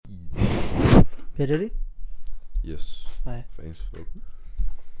Ben je ready? Yes. Hi. Eens ook.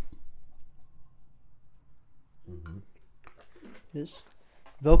 Yes.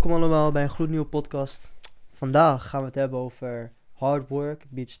 Welkom allemaal bij een gloednieuwe podcast. Vandaag gaan we het hebben over hard work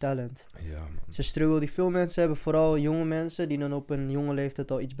beats talent. Ja, man. Het is een struggle die veel mensen hebben, vooral jonge mensen die dan op een jonge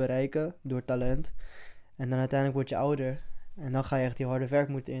leeftijd al iets bereiken door talent. En dan uiteindelijk word je ouder en dan ga je echt die harde werk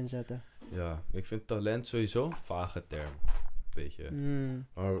moeten inzetten. Ja, ik vind talent sowieso een vage term. Weet je. Mm.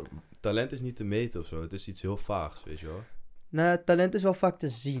 Maar talent is niet te meten of zo. Het is iets heel vaags, weet je wel. Nou, talent is wel vaak te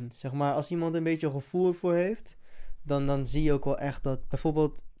zien. Zeg maar, als iemand een beetje een gevoel ervoor heeft, dan zie je ook wel echt dat...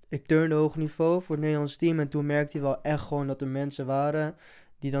 Bijvoorbeeld, ik turnde hoog niveau voor het Nederlands team en toen merkte je wel echt gewoon dat er mensen waren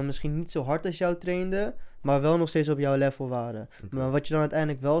die dan misschien niet zo hard als jou trainden, maar wel nog steeds op jouw level waren. Oké. Maar wat je dan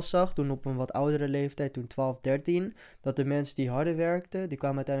uiteindelijk wel zag, toen op een wat oudere leeftijd, toen 12, 13, dat de mensen die harder werkten, die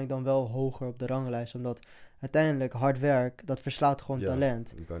kwamen uiteindelijk dan wel hoger op de ranglijst. Omdat uiteindelijk hard werk, dat verslaat gewoon Ja,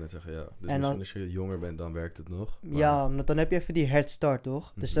 talent. Ik kan net zeggen, ja. Dus En misschien dan- als je jonger bent, dan werkt het nog. Maar Ja, omdat dan heb je even die head start,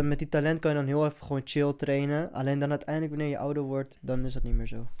 toch? Dus dan Mhm. met die talent kan je dan heel even gewoon chill trainen. Alleen dan uiteindelijk wanneer je ouder wordt, dan is dat niet meer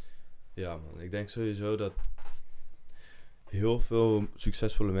zo. Ja, man. Ik denk sowieso dat heel veel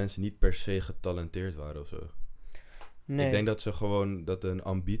succesvolle mensen niet per se getalenteerd waren of zo. Nee. Ik denk dat ze gewoon, dat een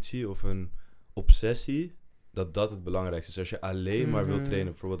ambitie of een obsessie, dat het belangrijkste is. Als je alleen maar wil Mhm.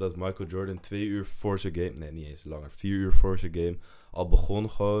 trainen, bijvoorbeeld dat Michael Jordan 2 uur voor zijn game, nee niet eens langer, 4 uur voor zijn game, al begon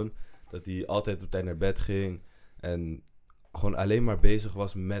gewoon, dat hij altijd op tijd naar bed ging en gewoon alleen maar bezig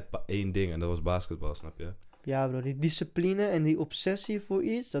was met één ding en dat was basketbal, snap je? Ja bro, die discipline en die obsessie voor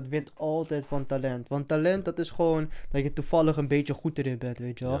iets, dat wint altijd van talent. Want talent, dat is gewoon dat je toevallig een beetje goed erin bent,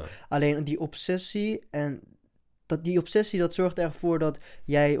 weet je wel. Ja. Alleen die obsessie en... Die obsessie, dat zorgt ervoor dat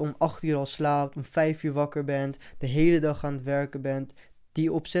jij om 8 uur al slaapt, om 5 uur wakker bent, de hele dag aan het werken bent.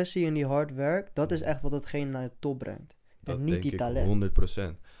 Die obsessie en die hard werk, dat is echt wat hetgeen naar de top brengt. Dat en niet denk die ik talent.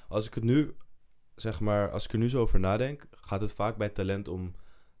 100%. Als ik het nu, zeg maar, als ik er nu zo over nadenk, gaat het vaak bij talent om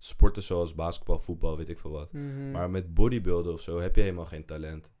sporten zoals basketbal, voetbal, weet ik veel wat. Mhm. Maar met bodybuilden of zo heb je helemaal geen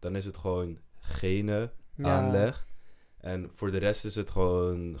talent. Dan is het gewoon genen, Ja. aanleg. En voor de rest is het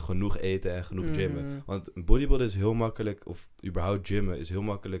gewoon genoeg eten en genoeg gymmen. Mhm. Want bodybuilden is heel makkelijk, of überhaupt gymmen is heel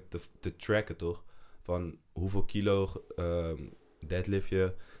makkelijk te tracken, toch? Van hoeveel kilo deadlift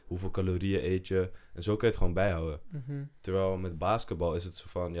je, hoeveel calorieën eet je. En zo kun je het gewoon bijhouden. Mhm. Terwijl met basketbal is het zo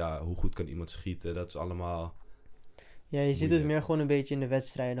van, ja, hoe goed kan iemand schieten? Dat is allemaal Ja, je ziet het moeilijk. meer gewoon een beetje in de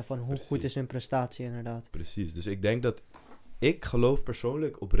wedstrijden van hoe Precies. goed is hun prestatie inderdaad. precies. Dus ik denk dat, ik geloof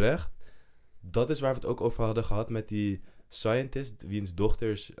persoonlijk oprecht, dat is waar we het ook over hadden gehad met die scientist, wiens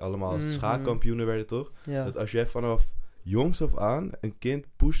dochters allemaal Mhm. schaakkampioenen werden, toch? Ja. Dat als jij vanaf jongs af aan een kind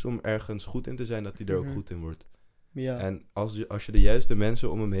pusht om ergens goed in te zijn, dat hij er ook Mhm. goed in wordt. Ja. En als je de juiste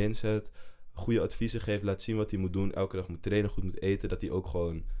mensen om hem heen zet, goede adviezen geeft, laat zien wat hij moet doen, elke dag moet trainen, goed moet eten, dat hij ook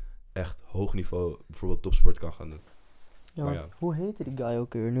gewoon echt hoog niveau, bijvoorbeeld topsport kan gaan doen. Ja, maar want ja. hoe heette die guy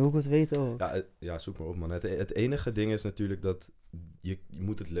ook weer? Nu ik het weet ook. Ja, zoek maar op, man. Het enige ding is natuurlijk dat je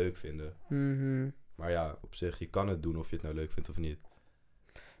moet het leuk vinden. Mhm. Maar ja, op zich, je kan het doen of je het nou leuk vindt of niet.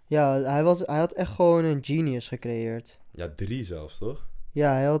 Ja, hij had echt gewoon een genius gecreëerd. Ja, 3 zelfs, toch?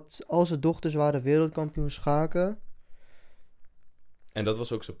 Ja, hij had... Al zijn dochters waren wereldkampioen schaken. En dat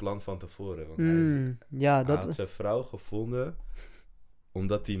was ook zijn plan van tevoren. Want Ja, hij dat... had zijn vrouw gevonden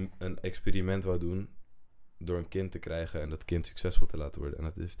omdat hij een experiment wou doen door een kind te krijgen en dat kind succesvol te laten worden. En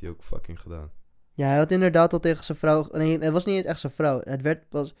dat heeft hij ook fucking gedaan. Ja, hij had inderdaad al tegen zijn vrouw... Nee, het was niet eens echt zijn vrouw.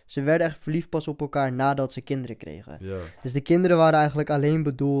 Ze werden echt verliefd pas op elkaar nadat ze kinderen kregen. Ja, Dus de kinderen waren eigenlijk alleen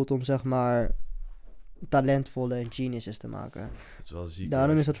bedoeld om, zeg maar, talentvolle en geniuses te maken. het is wel ziek. Daarom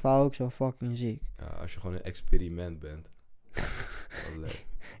hoor. is dat verhaal ook zo fucking ziek. Ja, als je gewoon een experiment bent. Wel leuk.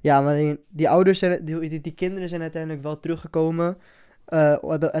 Ja, maar die ouders zijn... Die kinderen zijn uiteindelijk wel teruggekomen. Hebben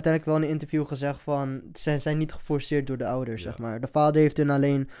uiteindelijk wel in een interview gezegd van... Ze zijn niet geforceerd door de ouders, Ja. zeg maar. De vader heeft hun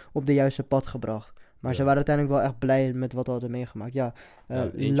alleen op de juiste pad gebracht. Maar Ja. ze waren uiteindelijk wel echt blij met wat ze hadden meegemaakt. Ja, Ja,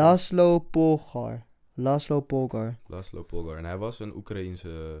 eentje Laszlo Polgar. Laszlo Polgar. En hij was een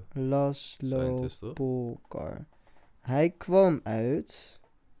Oekraïense Laszlo scientist, toch? Polgar. Hij kwam uit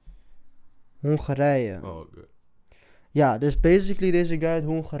Hongarije. Oh, oké. Ja, dus basically deze guy uit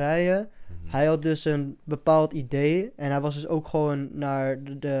Hongarije... Mhm. Hij had dus een bepaald idee. En hij was dus ook gewoon naar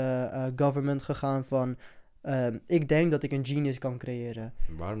de government gegaan van... ik denk dat ik een genius kan creëren.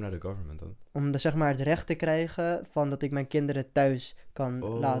 Waarom naar de government dan? Om zeg maar het recht te krijgen van dat ik mijn kinderen thuis kan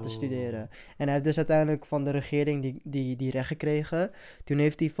Oh. laten studeren. En hij heeft dus uiteindelijk van de regering die recht gekregen. Toen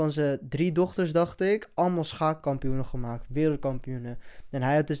heeft hij van zijn 3 dochters, dacht ik, allemaal schaakkampioenen gemaakt. Wereldkampioenen. En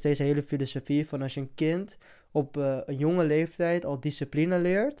hij had dus deze hele filosofie van als je een kind op een jonge leeftijd al discipline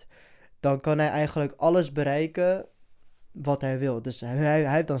leert... dan kan hij eigenlijk alles bereiken wat hij wil. Dus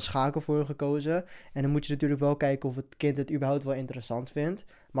hij heeft dan schaken voor gekozen. En dan moet je natuurlijk wel kijken of het kind het überhaupt wel interessant vindt.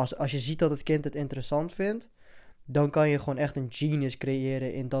 Maar als je ziet dat het kind het interessant vindt, dan kan je gewoon echt een genius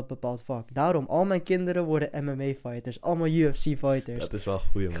creëren in dat bepaald vak. Daarom, al mijn kinderen worden MMA-fighters. Allemaal UFC-fighters. Dat is wel een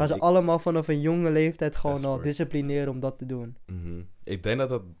goeie, Ik man. ga ze allemaal vanaf een jonge leeftijd gewoon al Vechtsport. disciplineren om dat te doen. Mhm. Ik denk dat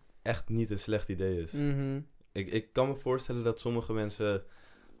dat echt niet een slecht idee is. Mhm. Ik kan me voorstellen dat sommige mensen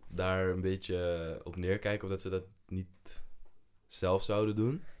daar een beetje op neerkijken, of dat ze dat niet zelf zouden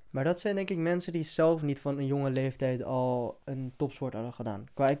doen. Maar dat zijn denk ik mensen die zelf niet van een jonge leeftijd al een topsport hadden gedaan.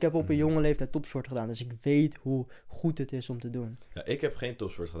 Ik heb op een Mhm. jonge leeftijd topsport gedaan, dus ik weet hoe goed het is om te doen. Ja, ik heb geen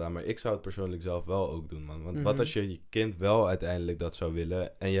topsport gedaan, maar ik zou het persoonlijk zelf wel ook doen, man. Want wat Mhm. als je kind wel uiteindelijk dat zou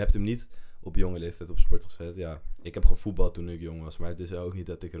willen en je hebt hem niet op jonge leeftijd op sport gezet? Ja, ik heb gevoetbald toen ik jong was, maar het is ook niet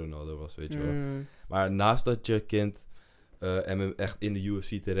dat ik Ronaldo was, weet je wel. Mm, Maar naast dat je kind echt in de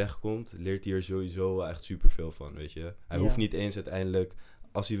UFC terechtkomt, leert hij er sowieso wel echt superveel van, weet je. Hij Ja. hoeft niet eens uiteindelijk,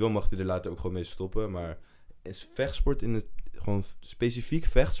 als hij wil mag hij er later ook gewoon mee stoppen, maar is vechtsport gewoon specifiek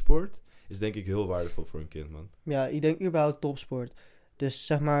vechtsport, is denk ik heel waardevol voor een kind, man. ja, ik denk überhaupt topsport. Dus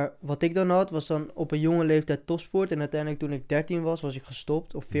zeg maar, wat ik dan had, was dan op een jonge leeftijd topsport. En uiteindelijk toen ik 13 was ik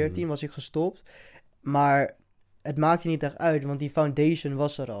gestopt. Of 14 Mhm. was ik gestopt. Maar het maakte niet echt uit, want die foundation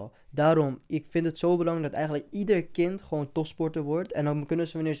was er al. Daarom, ik vind het zo belangrijk dat eigenlijk ieder kind gewoon topsporter wordt. En dan kunnen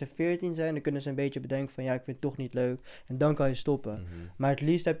ze, wanneer ze 14 zijn, dan kunnen ze een beetje bedenken van ja, ik vind het toch niet leuk. En dan kan je stoppen. Mhm. Maar het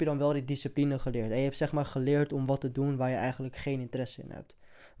liefst heb je dan wel die discipline geleerd. En je hebt zeg maar geleerd om wat te doen waar je eigenlijk geen interesse in hebt.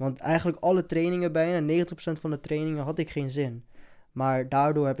 Want eigenlijk alle trainingen, bijna 90% van de trainingen had ik geen zin. Maar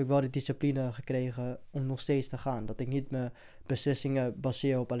daardoor heb ik wel de discipline gekregen om nog steeds te gaan. Dat ik niet mijn beslissingen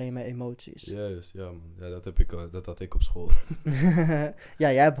baseer op alleen mijn emoties. Juist, ja man. Ja, dat had ik op school.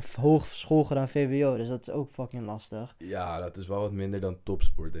 Ja, jij hebt hogeschool gedaan VWO, dus dat is ook fucking lastig. Ja, dat is wel wat minder dan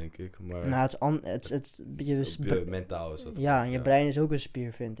topsport, denk ik. Maar Nou, mentaal is dat. ja, gewoon, en je brein is ook een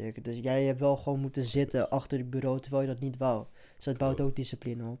spier, vind ik. Dus jij hebt wel gewoon moeten zitten achter het bureau terwijl je dat niet wou. Dus dat bouwt Klopt. ook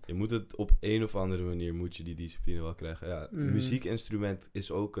discipline op. Je moet het op een of andere manier, moet je die discipline wel krijgen. Ja, Mhm. muziekinstrument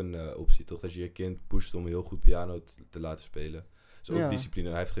is ook een optie, toch? Dat je je kind pusht om heel goed piano te laten spelen. Dat is ook Ja. discipline.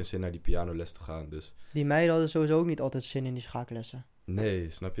 Hij heeft geen zin naar die pianoles te gaan, dus... Die meiden hadden sowieso ook niet altijd zin in die schaaklessen. Nee,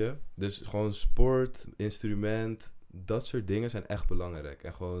 snap je? Dus gewoon sport, instrument, dat soort dingen zijn echt belangrijk.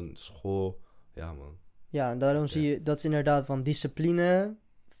 En gewoon school, ja man. Ja, en daarom zie je, dat is inderdaad van discipline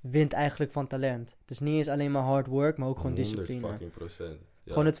wint eigenlijk van talent. Het is niet eens alleen maar hard work, maar ook gewoon 100 discipline. fucking procent.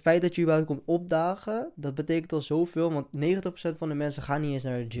 Ja. Gewoon het feit dat je überhaupt komt opdagen, dat betekent al zoveel, want 90% van de mensen gaan niet eens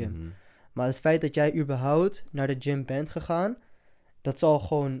naar de gym. Mhm. Maar het feit dat jij überhaupt naar de gym bent gegaan,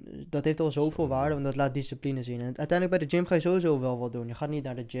 dat heeft al zoveel Zo. waarde, want dat laat discipline zien. En uiteindelijk bij de gym ga je sowieso wel wat doen. Je gaat niet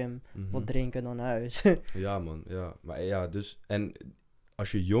naar de gym, Mhm. wat drinken en dan naar huis. Ja, man. Ja. Maar ja, dus... En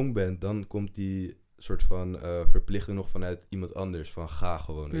als je jong bent, dan komt die soort van verplichting nog vanuit iemand anders. Van ga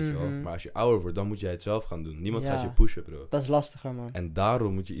gewoon, weet je wel. Mhm. Maar als je ouder wordt, dan moet jij het zelf gaan doen. Niemand Ja. gaat je pushen, bro. Dat is lastiger, man. En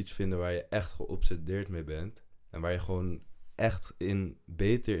daarom moet je iets vinden waar je echt geobsedeerd mee bent. En waar je gewoon echt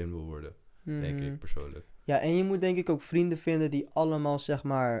beter in wil worden. Denk Mhm. ik, persoonlijk. Ja, en je moet denk ik ook vrienden vinden die allemaal, zeg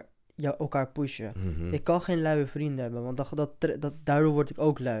maar, elkaar pushen. Mhm. Ik kan geen luie vrienden hebben, want daardoor word ik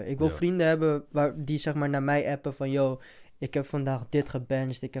ook lui. Ik wil Ja. vrienden hebben die zeg maar naar mij appen van... Yo, ik heb vandaag dit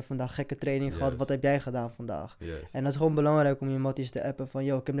gebenched, ik heb vandaag gekke training gehad, Yes. wat heb jij gedaan vandaag? Yes. En dat is gewoon belangrijk om je matties te appen van...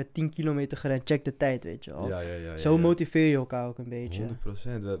 Yo, ik heb net 10 kilometer gerend, check de tijd, weet je wel. Ja, Zo ja. motiveer je elkaar ook een beetje.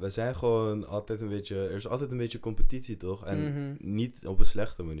 100%. We zijn gewoon altijd een beetje... Er is altijd een beetje competitie, toch? En Mhm. niet op een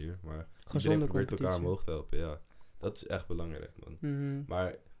slechte manier, maar Gezonde iedereen probeert elkaar competitie. omhoog te helpen, ja. Dat is echt belangrijk, man. Mhm.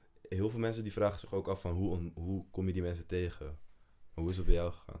 Maar heel veel mensen die vragen zich ook af van hoe kom je die mensen tegen? Hoe is het bij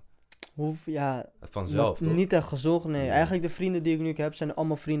jou gegaan? Ja, Vanzelf, toch? niet echt gezocht, nee. Nee. Eigenlijk de vrienden die ik nu heb, zijn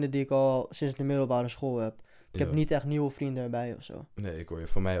allemaal vrienden die ik al sinds de middelbare school heb. Ik heb Ja. niet echt nieuwe vrienden erbij of zo. Nee, ik hoor je.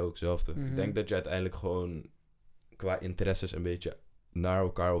 Voor mij ook hetzelfde. Mhm. Ik denk dat je uiteindelijk gewoon qua interesses een beetje naar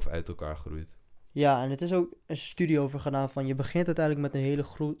elkaar of uit elkaar groeit. Ja, en het is ook een studie over gedaan van... Je begint uiteindelijk met een hele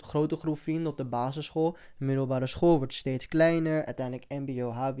grote groep vrienden op de basisschool. De middelbare school wordt steeds kleiner. Uiteindelijk mbo,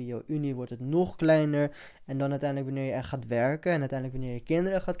 hbo, unie wordt het nog kleiner. En dan uiteindelijk wanneer je echt gaat werken... en uiteindelijk wanneer je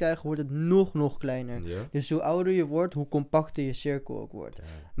kinderen gaat krijgen... wordt het nog kleiner. Ja? Dus hoe ouder je wordt, hoe compacter je cirkel ook wordt. Ja.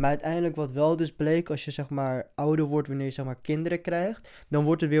 Maar uiteindelijk wat wel dus bleek... als je zeg maar ouder wordt wanneer je zeg maar kinderen krijgt... dan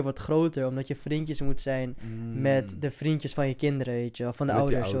wordt het weer wat groter. Omdat je vriendjes moet zijn met de vriendjes van je kinderen, weet je wel. Van de Met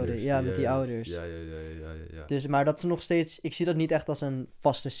die ouders, sorry. Ja, met die Yes. ouders. Ja. Dus, maar dat is nog steeds... Ik zie dat niet echt als een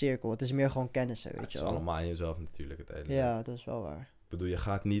vaste cirkel. Het is meer gewoon kennissen, Het weet je is wel. allemaal aan jezelf natuurlijk uiteindelijk. Ja, dat is wel waar. Ik bedoel, je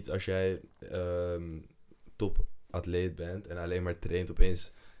gaat niet als jij topatleet bent en alleen maar traint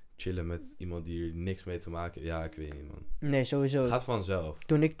opeens chillen met iemand die er niks mee te maken heeft. Ja, ik weet niet, man. Nee, sowieso. Gaat vanzelf.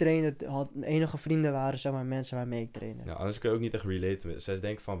 Toen ik trainde, mijn enige vrienden waren zeg maar mensen waarmee ik trainde. Ja, anders kun je ook niet echt relaten met. Zij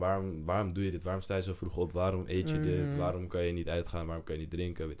denken van, waarom doe je dit? Waarom sta je zo vroeg op? Waarom eet je dit? Waarom kan je niet uitgaan? Waarom kan je niet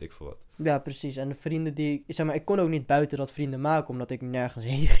drinken? Weet ik veel wat. Ja, precies. En de vrienden zeg maar, ik kon ook niet buiten dat vrienden maken, omdat ik nergens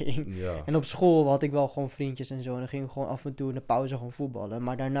heen ging. Ja. En op school had ik wel gewoon vriendjes en zo. En dan ging ik gewoon af en toe in de pauze gewoon voetballen.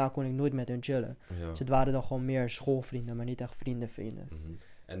 Maar daarna kon ik nooit met hun chillen. Ja. Dus het waren dan gewoon meer schoolvrienden, maar niet echt vrienden. Mhm.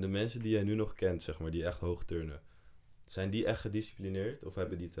 En de mensen die jij nu nog kent, zeg maar, die echt hoog turnen. Zijn die echt gedisciplineerd of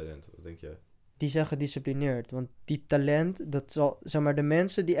hebben die talent? Wat denk jij? Die zijn gedisciplineerd. Want die talent, dat zal, zeg maar, de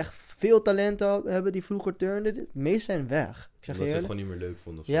mensen die echt veel talent hebben, die vroeger turnden, het meest zijn weg. Ik zeg Omdat ze het eerlijk. gewoon niet meer leuk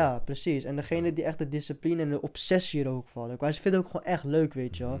vonden of zo. Ja, precies. En degene die echt de discipline en de obsessie er ook vallen. Maar ze vinden het ook gewoon echt leuk,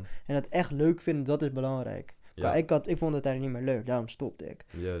 weet je wel. Mhm. En dat echt leuk vinden, dat is belangrijk. Ja. Maar ik vond het eigenlijk niet meer leuk, daarom stopte ik.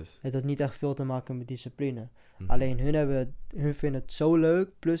 Juist. Het had niet echt veel te maken met discipline. Mhm. Alleen hun vinden het zo leuk,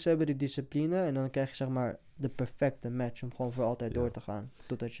 plus ze hebben die discipline. En dan krijg je zeg maar de perfecte match om gewoon voor altijd Ja. door te gaan.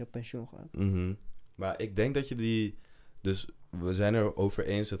 Totdat je op pensioen gaat. Mhm. Maar ik denk dat je die... Dus we zijn er over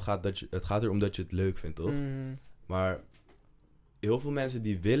eens, het gaat erom dat je het leuk vindt, toch? Mhm. Maar heel veel mensen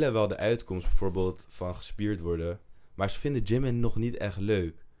die willen wel de uitkomst bijvoorbeeld van gespierd worden. Maar ze vinden gymmen nog niet echt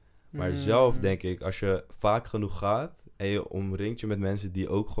leuk. Maar Mhm. zelf denk ik, als je vaak genoeg gaat en je omringt je met mensen die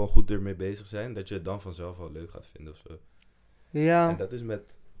ook gewoon goed ermee bezig zijn, dat je het dan vanzelf wel leuk gaat vinden of zo. Ja. En dat is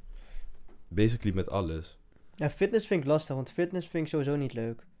basically met alles. Ja, fitness vind ik lastig, want fitness vind ik sowieso niet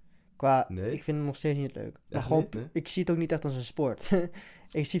leuk. Nee? Ik vind het nog steeds niet leuk. Maar Echt gewoon, niet, nee? ik zie het ook niet echt als een sport.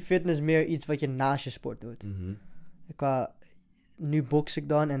 Ik zie fitness meer iets wat je naast je sport doet. Mhm. Nu box ik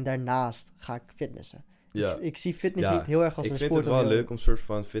dan en daarnaast ga ik fitnessen. Ja. Ik zie fitness Ja, niet heel erg als Ik een vind sport. het wel om leuk om een soort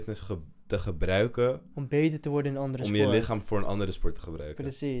van fitness te gebruiken om beter te worden in een andere om sport. je lichaam voor een andere sport te gebruiken.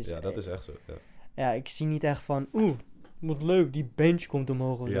 Precies. Ja, dat is echt zo. Ja. Ja, ik zie niet echt van, wat leuk, die bench komt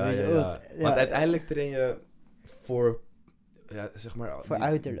omhoog. Of zo, Ja, weet je. ja, ja. Want uiteindelijk train je voor, ja, zeg maar... Voor die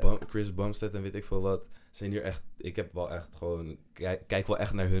uiterlijk. Chris Bumstead en weet ik veel wat, zijn hier echt... Ik heb wel echt gewoon... Kijk wel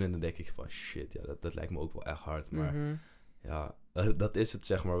echt naar hun en dan denk ik van, shit, ja, dat lijkt me ook wel echt hard. Maar Mhm. ja, dat is het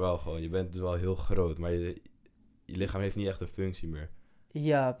zeg maar wel gewoon. Je bent dus wel heel groot, maar je lichaam heeft niet echt een functie meer.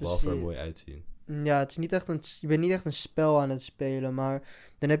 Ja, Behalve er precies. mooi uitzien. Ja, het is niet echt je bent niet echt een spel aan het spelen, maar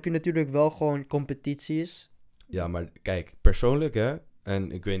dan heb je natuurlijk wel gewoon competities. Ja, maar kijk, persoonlijk hè,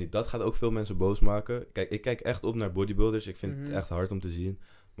 en ik weet niet, dat gaat ook veel mensen boos maken. Kijk, ik kijk echt op naar bodybuilders. Ik vind het Mhm. echt hard om te zien.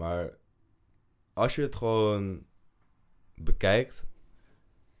 Maar als je het gewoon bekijkt,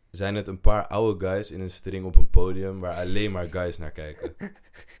 zijn het een paar oude guys in een string op een podium waar alleen maar guys naar kijken.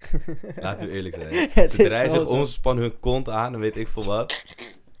 Laten we eerlijk zijn. Het Ze is draaien wel zich zo. om, spannen hun kont aan en weet ik veel wat.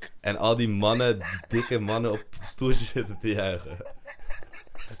 En al die mannen, die dikke mannen op het stoeltje zitten te juichen.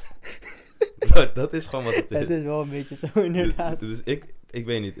 Bro, dat is gewoon wat het is. Het is wel een beetje zo, inderdaad. Dus ik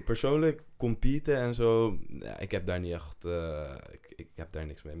weet niet. Persoonlijk, competen en zo, ja, ik heb daar niet echt... ik heb daar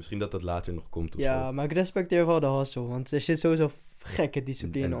niks mee. Misschien dat dat later nog komt of Ja, zo. maar ik respecteer wel de hustle, want er zit sowieso gekke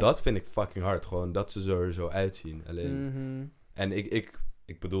discipline En op. dat vind ik fucking hard. Gewoon dat ze er zo uitzien. Alleen... Mhm. En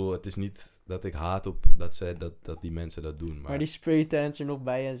ik bedoel, het is niet dat ik haat op dat die mensen dat doen. Maar die spray tents er nog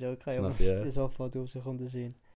bij en zo, ik ga Snap jongens, je? het is wel wat op zich om te zien.